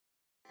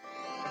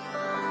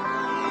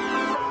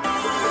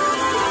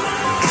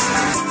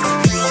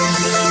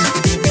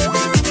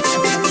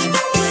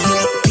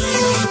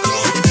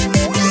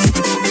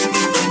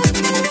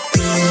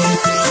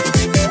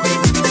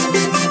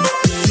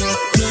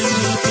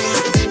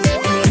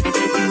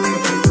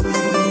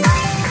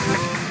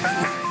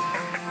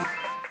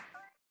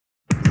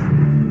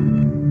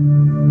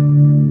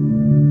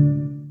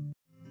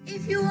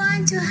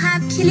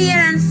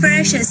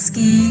fresh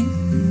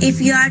skin, if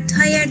you are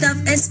tired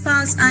of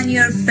spots on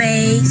your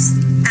face,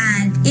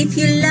 and if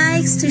you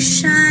like to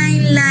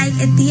shine like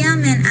a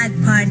diamond at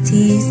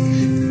parties,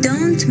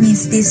 don't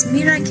miss this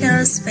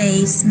Miraculous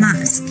face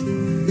mask.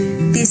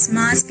 This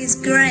mask is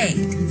great.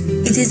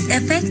 It is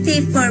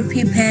effective for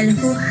people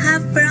who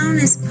have brown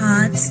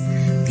spots,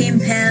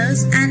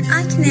 pimples, and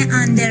acne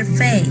on their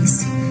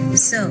face.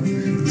 So,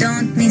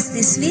 don't miss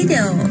this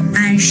video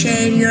and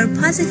share your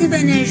positive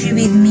energy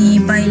with me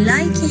by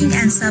liking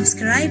and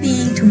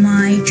subscribing to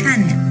my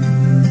channel.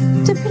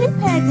 To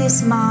prepare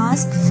this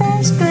mask,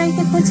 first grate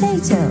a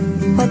potato.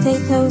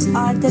 Potatoes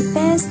are the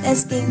best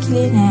skin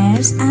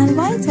cleaners and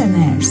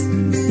whiteners.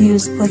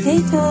 Use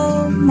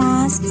potato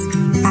masks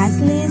at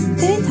least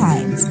 3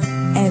 times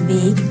a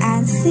week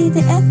and see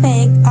the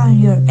effect on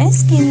your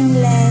skin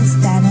in less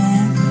than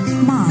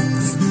a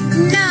month.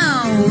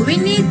 Now, we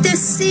need the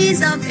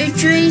seeds of a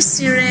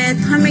juicy red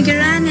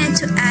pomegranate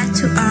to add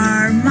to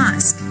our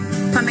mask.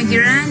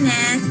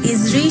 Pomegranate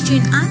is rich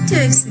in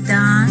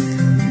antioxidant,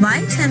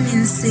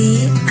 vitamin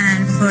C,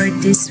 and for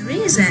this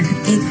reason,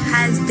 it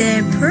has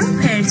the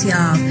property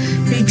of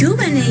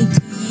rejuvenating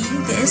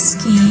the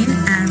skin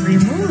and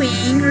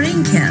removing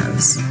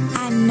wrinkles.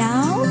 And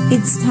now,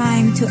 it's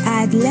time to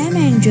add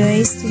lemon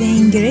juice to the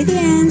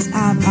ingredients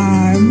of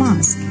our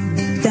mask.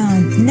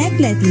 Don't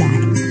neglect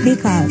lime,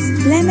 because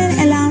lemon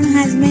alone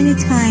has many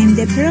times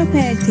the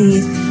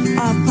properties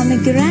of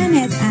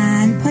pomegranate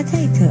and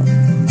potato.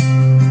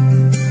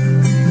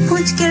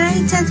 Put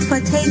grated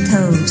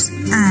potatoes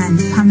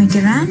and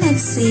pomegranate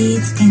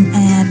seeds in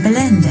a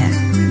blender.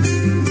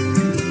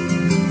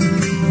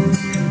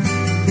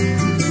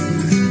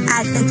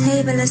 Add a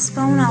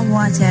tablespoon of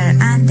water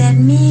and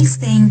then mix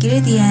the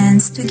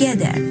ingredients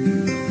together.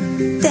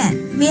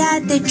 Then we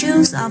add the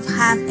juice of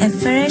half a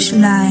fresh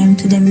lime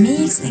to the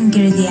mixed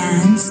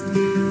ingredients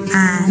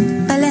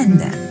and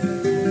blender.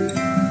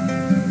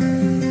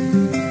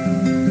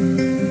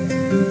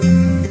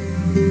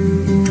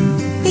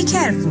 Be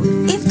careful,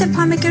 if the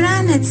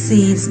pomegranate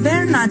seeds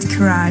were not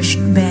crushed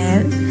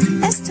well,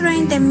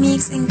 strain the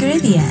mixed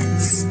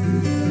ingredients.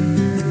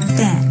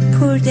 Then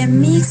pour the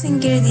mixed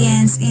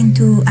ingredients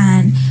into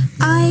an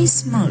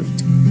ice mold.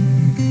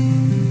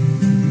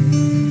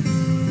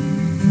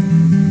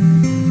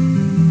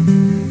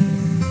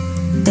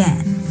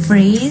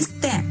 Freeze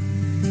them.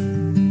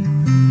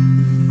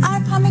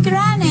 Our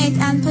pomegranate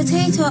and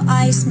potato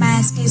ice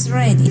mask is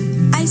ready.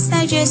 I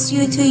suggest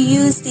you to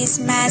use this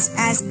mask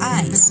as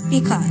ice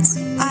because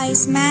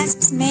ice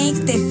masks make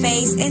the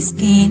face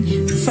skin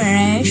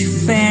fresh,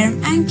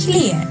 firm, and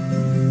clear.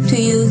 To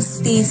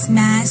use this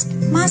mask,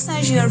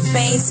 massage your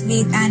face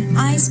with an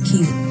ice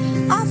cube.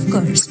 Of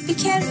course, be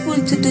careful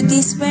to do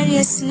this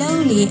very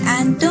slowly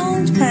and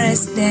don't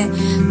press the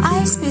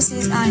ice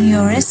pieces on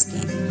your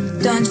skin.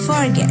 Don't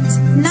forget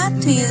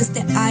not to use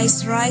the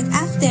ice right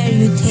after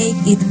you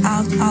take it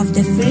out of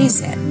the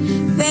freezer.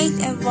 Wait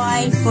a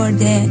while for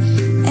the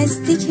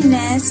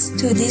stickiness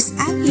to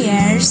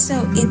disappear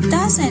so it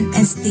doesn't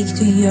stick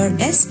to your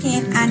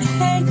skin and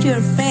hurt your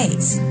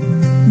face.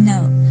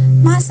 No,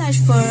 massage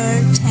for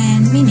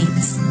 10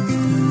 minutes.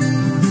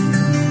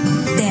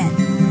 Then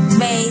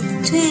wait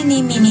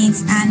 20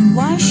 minutes and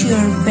wash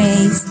your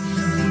face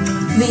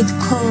with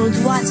cold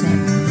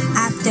water.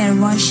 After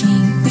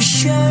washing, be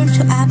sure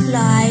to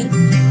apply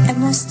a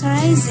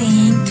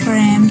moisturizing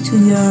cream to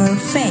your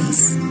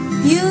face.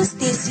 Use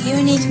this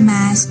unique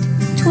mask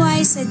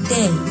twice a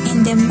day,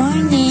 in the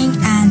morning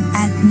and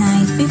at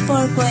night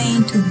before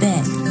going to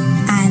bed,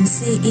 and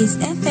see its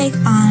effect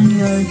on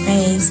your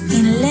face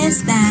in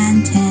less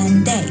than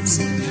 10 days.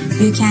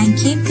 You can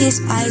keep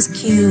these ice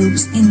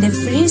cubes in the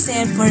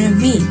freezer for a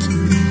week.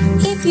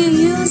 If you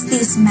use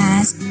this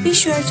mask, be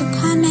sure to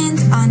comment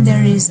on the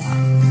result.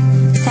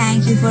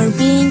 Thank you for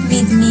being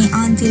with me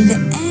until the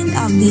end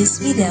of this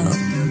video.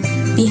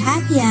 Be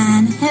happy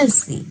and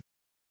healthy.